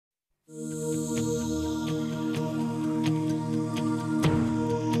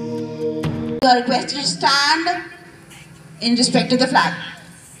You are requested to stand in respect to the flag.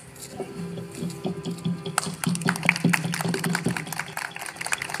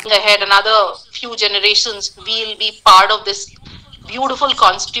 Ahead, another few generations, we'll be part of this beautiful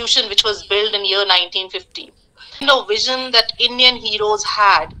constitution which was built in year 1950. The vision that Indian heroes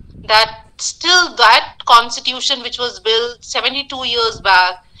had, that still that constitution which was built 72 years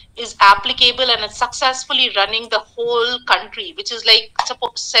back is applicable and is successfully running the whole country, which is like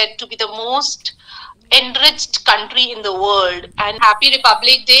said to be the most enriched country in the world. And happy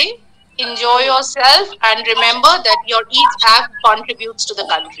Republic Day. Enjoy yourself and remember that your each act contributes to the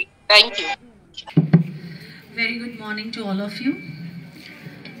country. Thank you. Very good morning to all of you.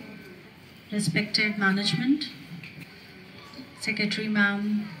 Respected management, Secretary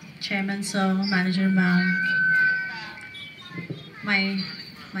ma'am, Chairman sir, Manager ma'am,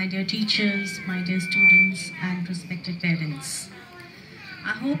 my dear teachers, my dear students and respected parents.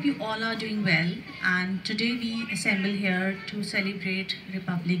 I hope you all are doing well, and today we assemble here to celebrate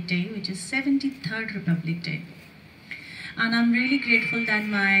Republic Day, which is 73rd Republic Day. And I'm really grateful that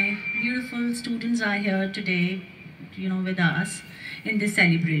my beautiful students are here today, with us in this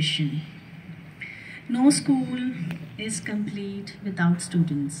celebration. No school is complete without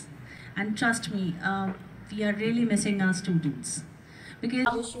students. And trust me, we are really missing our students. Because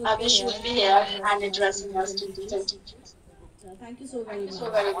I should be here and addressing our students and teachers. Thank you so very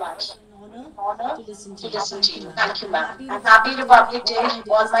much. It's an honor to listen to listen to you. Thank you, ma'am. And happy Republic Day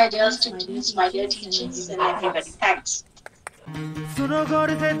to all my dear students, my dear teachers, and everybody. Thanks. सुनो गौर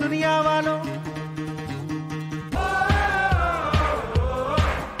से दुनिया वालों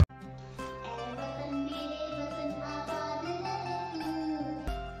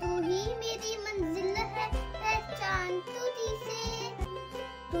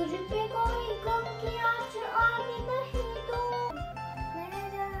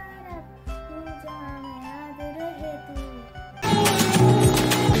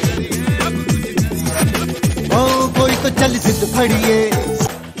कोई तो चल जिद फड़िए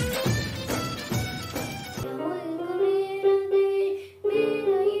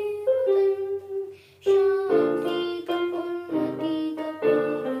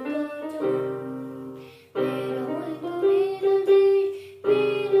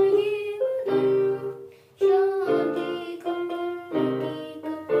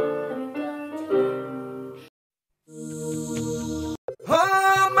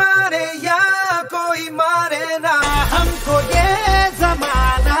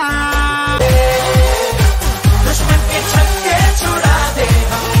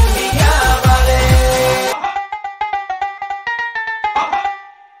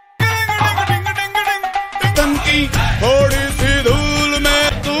थोड़ी सी धूल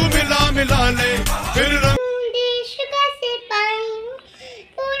में तू मिला ले फिर देश का सिपाही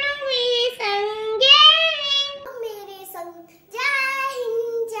दोनों मेरे संग जय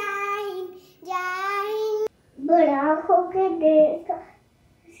हिंद जय हिंद जय हिंद बड़ा होके देश का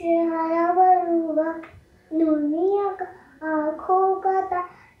सिहारा बनूंगा दुनिया का आंखों